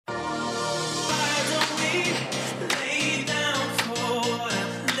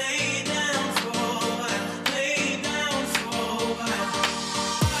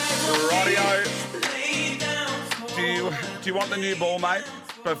you want the new ball, mate,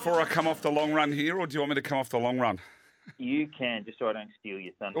 before I come off the long run here, or do you want me to come off the long run? You can, just so I don't steal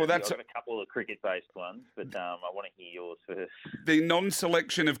your thunder. Well, I've got a couple of cricket-based ones, but I want to hear yours first. The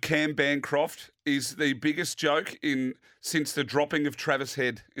non-selection of Cam Bancroft is the biggest joke since the dropping of Travis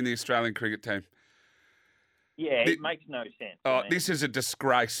Head in the Australian cricket team. Yeah, it makes no sense. This is a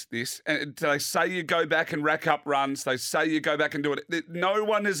disgrace, this. And they say you go back and rack up runs. They say you go back and do it. No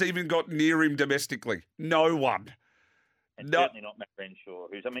one has even got near him domestically. No one. And certainly not Matt Renshaw,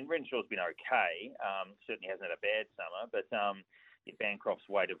 Renshaw's been okay. Certainly hasn't had a bad summer, but Bancroft's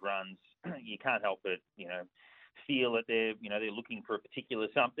weight of runs, you can't help but, feel that they're looking for a particular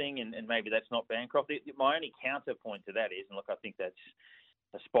something, and maybe that's not Bancroft. My only counterpoint to that is, and look, I think that's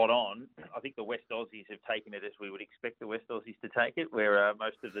spot on. I think the West Aussies have taken it as we would expect the West Aussies to take it, where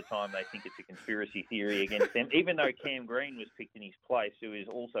most of the time they think it's a conspiracy theory against them, even though Cam Green was picked in his place, who is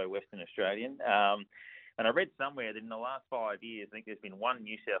also Western Australian. And I read somewhere that in the last 5 years, I think there's been one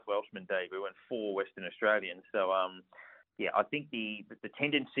New South Welshman debut and 4 Western Australians. So, I think the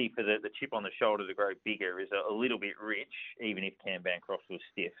tendency for the chip on the shoulder to grow bigger is a little bit rich, even if Cam Bancroft was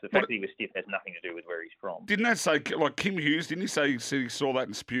stiff. The fact that he was stiff has nothing to do with where he's from. Didn't that say, like Kim Hughes, didn't he say he saw that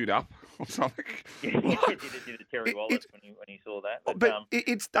and spewed up or something? Yeah, did a Terry Wallace when he saw that.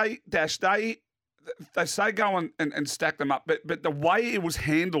 They say go and stack them up, but the way it was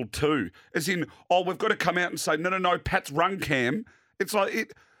handled too, as in, we've got to come out and say, no, Pat's run Cam. It's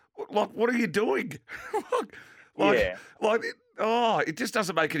like, what are you doing? It just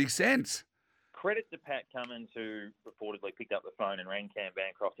doesn't make any sense. Credit to Pat Cummins, who reportedly picked up the phone and rang Cam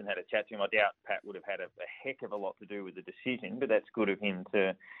Bancroft and had a chat to him. I doubt Pat would have had a heck of a lot to do with the decision, but that's good of him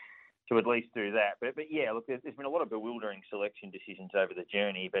to at least do that. But yeah, look, there's been a lot of bewildering selection decisions over the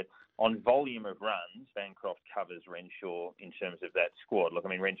journey, but on volume of runs, Bancroft covers Renshaw in terms of that squad. Look,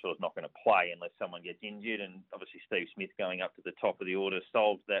 Renshaw's not going to play unless someone gets injured, and obviously Steve Smith going up to the top of the order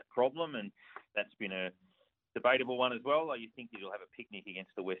solves that problem, and that's been a debatable one as well. You think you'll have a picnic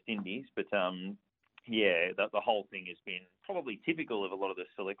against the West Indies, but the whole thing has been probably typical of a lot of the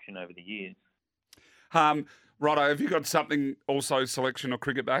selection over the years. Righto, have you got something also selection or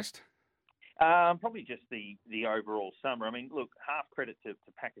cricket based? Probably just the overall summer. Look, half credit to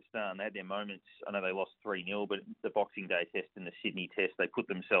Pakistan. They had their moments. I know they lost 3-0, but the Boxing Day test and the Sydney test, they put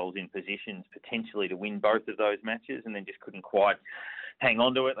themselves in positions potentially to win both of those matches and then just couldn't quite hang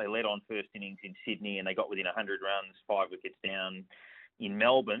on to it. They led on first innings in Sydney and they got within 100 runs, 5 wickets down in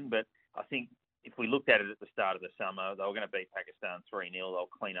Melbourne. But I think if we looked at it at the start of the summer, they were going to beat Pakistan 3-0. They'll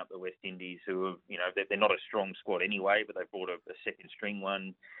clean up the West Indies, who have, they're not a strong squad anyway, but they brought a second string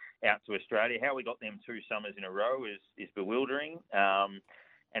one out to Australia. How we got them 2 summers in a row is bewildering.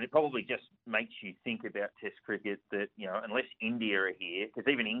 And it probably just makes you think about Test cricket that, unless India are here,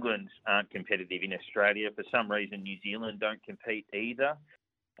 because even England aren't competitive in Australia, for some reason New Zealand don't compete either.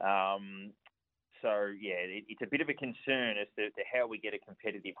 It's a bit of a concern as to how we get a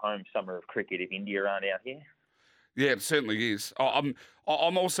competitive home summer of cricket if India aren't out here. Yeah, it certainly is. I'm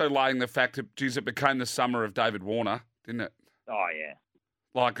also laying the fact that, it became the summer of David Warner, didn't it? Oh, yeah.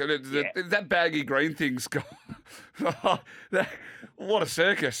 That baggy green thing's got... what a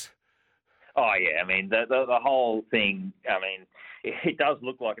circus. Oh, yeah. The whole thing, it does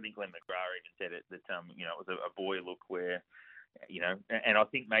look like, I think Glenn McGrath even said it, that, it was a boy look where, and I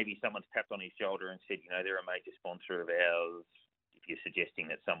think maybe someone's tapped on his shoulder and said, they're a major sponsor of ours. If you're suggesting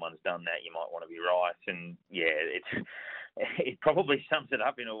that someone's done that, you might want to be right. And, it probably sums it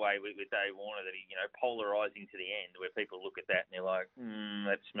up in a way with Dave Warner that he, polarising to the end, where people look at that and they're like,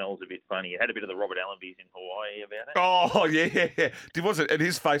 that smells a bit funny. It had a bit of the Robert Allenby's in Hawaii about it. Oh, yeah. Was it? And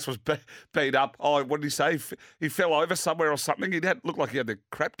his face was beat up. Oh, what did he say? He fell over somewhere or something? He looked like he had the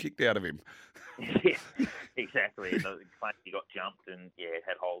crap kicked out of him. Yeah, exactly. And he got jumped and, it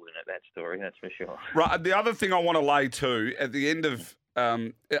had holes in it, that story, that's for sure. Right. The other thing I want to lay to, at the end of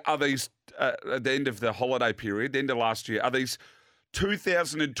at the end of the holiday period, the end of last year, are these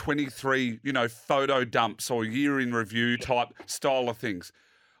 2023, photo dumps or year in review type style of things?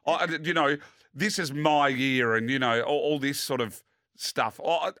 This is my year and, all this sort of stuff.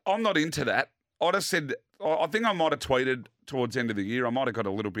 I'm not into that. I think I might have tweeted towards the end of the year. I might have got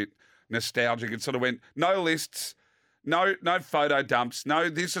a little bit nostalgic. It sort of went, no lists, no photo dumps. No,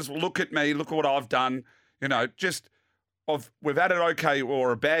 this is, look at me, look at what I've done. We've had an okay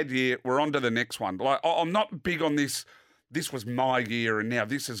or a bad year, we're on to the next one. I'm not big on this. This was my year and now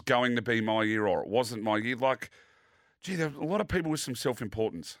this is going to be my year, or it wasn't my year. There are a lot of people with some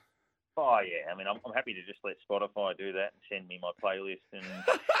self-importance. Oh, yeah. I'm happy to just let Spotify do that and send me my playlist and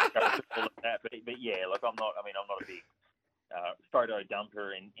all of that. But yeah, I'm not a big photo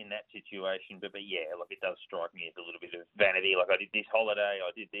dumper in that situation. But yeah, look, it does strike me as a little bit of vanity. Like, I did this holiday,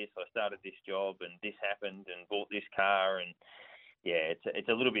 I did this, I started this job, and this happened, and bought this car, and yeah, it's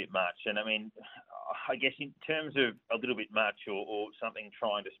a little bit much. And I mean, I guess in terms of a little bit much or something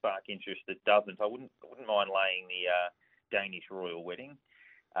trying to spark interest that doesn't, I wouldn't mind laying the Danish royal wedding.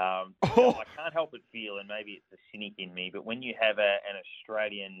 I can't help but feel, and maybe it's a cynic in me, but when you have an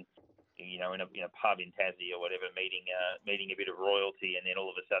Australian, in a pub in Tassie or whatever, meeting a bit of royalty, and then all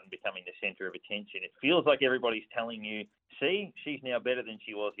of a sudden becoming the centre of attention, it feels like everybody's telling you, see, she's now better than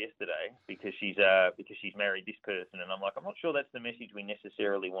she was yesterday because she's married this person. And I'm like, I'm not sure that's the message we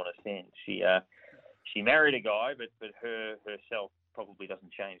necessarily want to send. She married a guy, but herself probably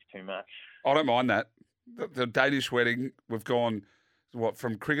doesn't change too much. I don't mind that. The Danish wedding, we've gone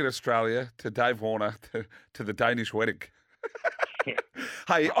from Cricket Australia to Dave Warner to the Danish wedding.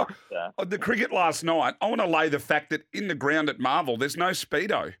 Hey, the cricket last night, I want to lay the fact that in the ground at Marvel, there's no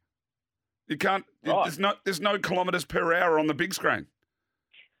speedo. You can't. Right. There's no kilometres per hour on the big screen.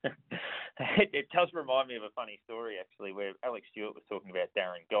 It does remind me of a funny story, actually, where Alex Stewart was talking about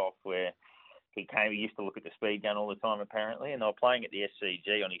Darren Gough, where he used to look at the speed gun all the time, apparently, and they were playing at the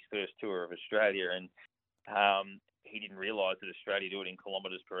SCG on his first tour of Australia, and he didn't realise that Australia do it in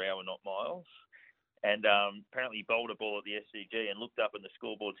kilometres per hour, not miles. And apparently he bowled a ball at the SCG and looked up and the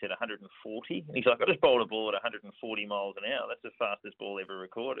scoreboard said 140. And he's like, I just bowled a ball at 140 miles an hour. That's the fastest ball ever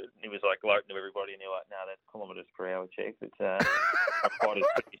recorded. And he was like gloating to everybody, and they're like, no, that's kilometres per hour, Chief. It's not quite as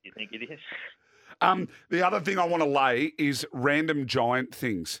quick as you think it is. The other thing I want to lay is random giant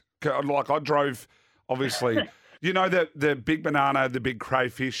things. Like, I drove, obviously, the big banana, the big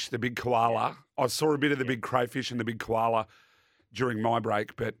crayfish, the big koala. I saw a bit of the big crayfish and the big koala during my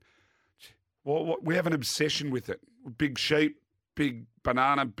break, but we have an obsession with it. Big sheep, big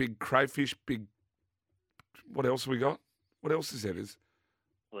banana, big crayfish, big. What else have we got? What else is there? There's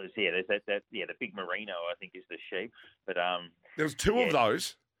the big merino, I think, is the sheep. But there's two of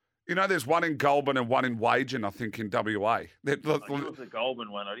those. There's one in Goulburn and one in Wagen, I think, in WA. I knew it was the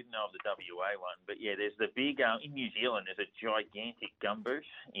Goulburn one. I didn't know of the WA one. But yeah, there's the big in New Zealand. There's a gigantic gumboot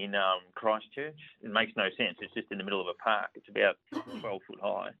in Christchurch. It makes no sense. It's just in the middle of a park. It's about 12 foot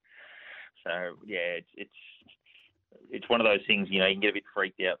high. So yeah, it's one of those things. You can get a bit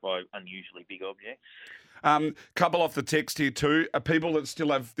freaked out by unusually big objects. Couple off the text here too. People that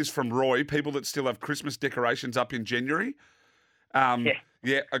still have this from Roy. People that still have Christmas decorations up in January.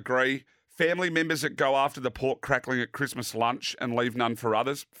 Yeah, agree. Family members that go after the pork crackling at Christmas lunch and leave none for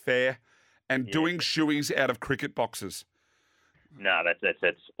others. Fair. And doing shoeies out of cricket boxes. No, that's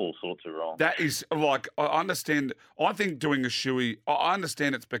all sorts of wrong. That is, like, I understand. I think doing a shoey, I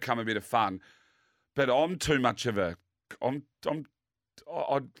understand it's become a bit of fun, but I'm too much of a. I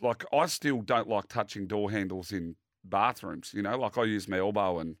still don't like touching door handles in bathrooms. Like, I use my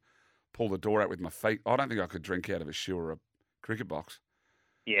elbow and pull the door out with my feet. I don't think I could drink out of a shoe or a cricket box.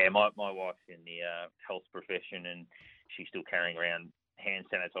 Yeah, my wife's in the health profession, and she's still carrying around hand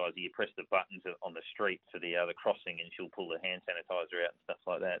sanitizer. You press the buttons on the street for the crossing, and she'll pull the hand sanitizer out and stuff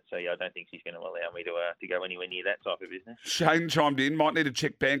like that. So yeah, I don't think she's going to allow me to go anywhere near that type of business. Shane chimed in. Might need to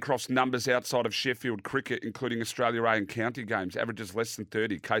check Bancroft's numbers outside of Sheffield cricket, including Australia A and county games. Averages less than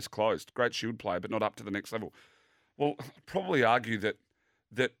 30. Case closed. Great Shield player, but not up to the next level. Well, I'd probably argue that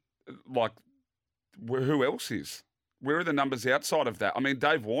like, who else is? Where are the numbers outside of that? I mean,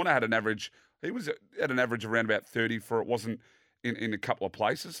 Dave Warner had an average. He was at an average around about 30 for it wasn't in a couple of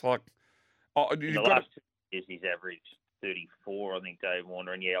places. Like, in the last 2 years, he's averaged 34, I think, Dave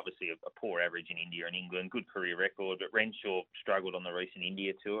Warner. And yeah, obviously a poor average in India and England. Good career record. But Renshaw struggled on the recent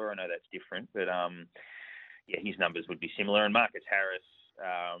India tour. I know that's different. But yeah, his numbers would be similar. And Marcus Harris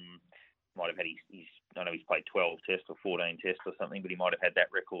might have had I know he's played 12 tests or 14 tests or something, but he might have had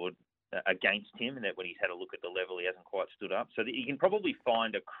that record against him, and that when he's had a look at the level, he hasn't quite stood up. So you can probably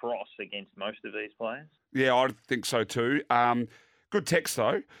find a cross against most of these players. Yeah, I think so too. Good text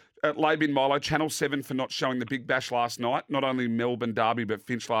though. Labin Milo, Channel 7 for not showing the Big Bash last night. Not only Melbourne Derby, but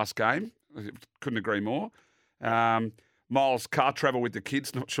Finch last game. Couldn't agree more. Miles, car travel with the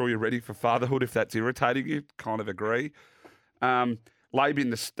kids. Not sure you're ready for fatherhood if that's irritating you. Kind of agree. Labin,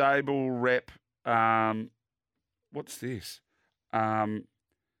 the stable rep. What's this?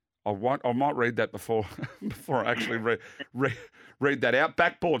 I might read that before I actually read that out.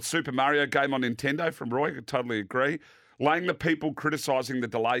 Backboard Super Mario game on Nintendo from Roy. I totally agree. Laying the people criticising the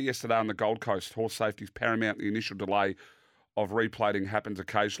delay yesterday on the Gold Coast. Horse safety is paramount. The initial delay of replating happens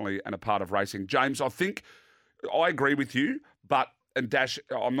occasionally and a part of racing. James, I think I agree with you, and Dash,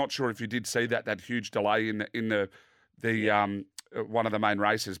 I'm not sure if you did see that huge delay in the one of the main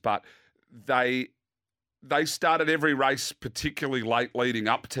races, but they they started every race particularly late leading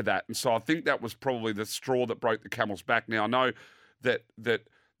up to that. And so I think that was probably the straw that broke the camel's back. Now, I know that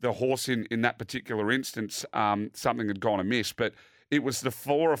the horse in that particular instance, something had gone amiss, but it was the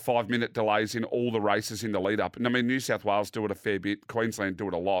 4 or 5 minute delays in all the races in the lead up. And I mean, New South Wales do it a fair bit. Queensland do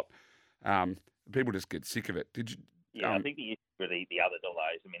it a lot. People just get sick of it. Did you? Yeah, I think the issue with the other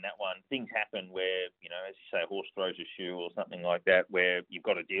delays, I mean, that one, things happen where, as you say, a horse throws a shoe or something like that, where you've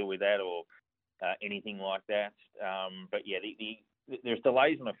got to deal with that or anything like that. But yeah, there's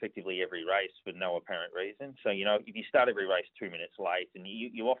delays on effectively every race for no apparent reason. So, if you start every race 2 minutes late, and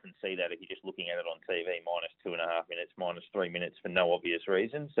you often see that if you're just looking at it on TV, minus 2.5 minutes, minus 3 minutes for no obvious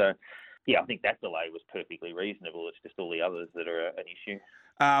reason. So, yeah, I think that delay was perfectly reasonable. It's just all the others that are an issue.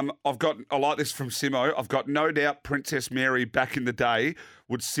 I like this from Simo. I've got no doubt Princess Mary back in the day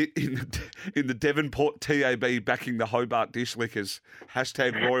would sit in the Devonport TAB backing the Hobart Dish Lickers.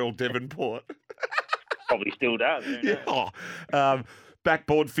 #Royal Devonport. Probably still does. Yeah.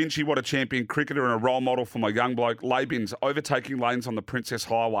 Backboard, Finchy, what a champion cricketer and a role model for my young bloke. Labins, overtaking lanes on the Princess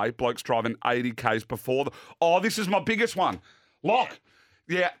Highway. Blokes driving 80 Ks before. This is my biggest one. Lock.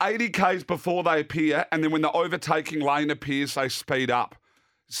 Yeah, 80 Ks before they appear, and then when the overtaking lane appears, they speed up.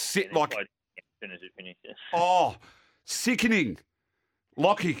 As soon as it finishes. Sickening.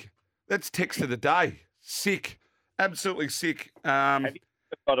 Lockie, that's text of the day. Sick. Absolutely sick. By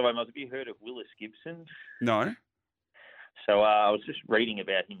the way, Miles, have you heard of Willis Gibson? No. So I was just reading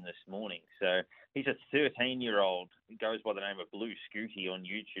about him this morning. So he's a 13-year-old. He goes by the name of Blue Scooty on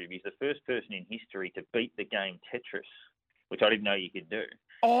YouTube. He's the first person in history to beat the game Tetris, which I didn't know you could do.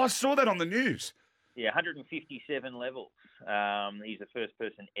 Oh, I saw that on the news. Yeah, 157 levels. He's the first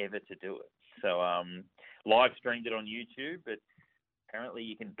person ever to do it. So live streamed it on YouTube, but apparently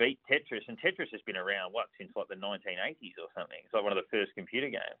you can beat Tetris. And Tetris has been around, since like the 1980s or something. It's like one of the first computer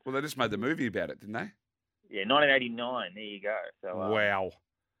games. Well, they just made the movie about it, didn't they? Yeah, 1989. There you go. So wow.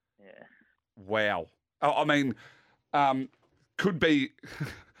 Yeah. Wow. I mean, could be...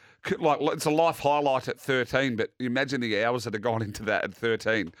 it's a life highlight at 13, but imagine the hours that have gone into that at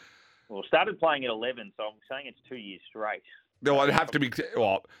 13. Well, started playing at 11, so I'm saying it's 2 years straight. No, it'd have to be,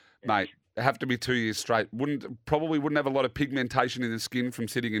 mate, it'd have to be 2 years straight. Probably wouldn't have a lot of pigmentation in the skin from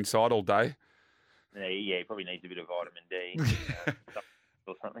sitting inside all day. Yeah, he probably needs a bit of vitamin D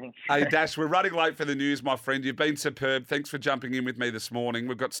or something. Hey, Dash, we're running late for the news, my friend. You've been superb. Thanks for jumping in with me this morning.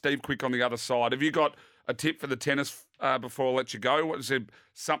 We've got Steve Quick on the other side. Have you got a tip for the tennis before I let you go? What is there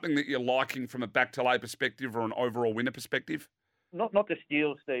something that you're liking from a back-to-lay perspective or an overall winner perspective? Not to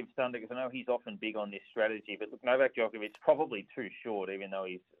steal Steve's thunder, because I know he's often big on this strategy, but look, Novak Djokovic's probably too short, even though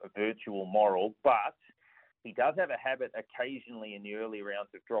he's a virtual moral, but he does have a habit occasionally in the early rounds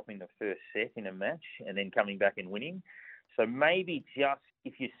of dropping the first set in a match and then coming back and winning. So maybe just,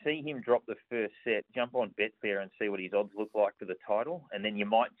 if you see him drop the first set, jump on Betfair and see what his odds look like for the title, and then you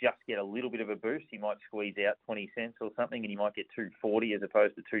might just get a little bit of a boost. He might squeeze out 20 cents or something, and you might get 240 as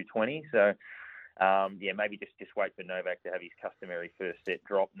opposed to 220. So, maybe just wait for Novak to have his customary first set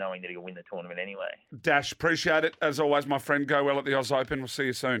drop, knowing that he'll win the tournament anyway. Dash, appreciate it. As always, my friend, go well at the Oz Open. We'll see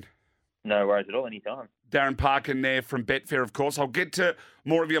you soon. No worries at all, anytime. Darren Parkin there from Betfair, of course. I'll get to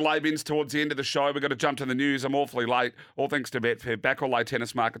more of your lay-bins towards the end of the show. We've got to jump to the news. I'm awfully late. All thanks to Betfair. Back or lay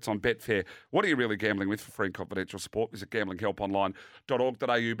tennis markets on Betfair. What are you really gambling with? For free and confidential support, visit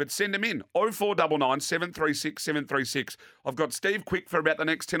gamblinghelponline.org.au. But send them in. 0499 736 736. I've got Steve Quick for about the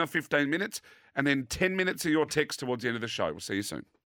next 10 or 15 minutes, and then 10 minutes of your text towards the end of the show. We'll see you soon.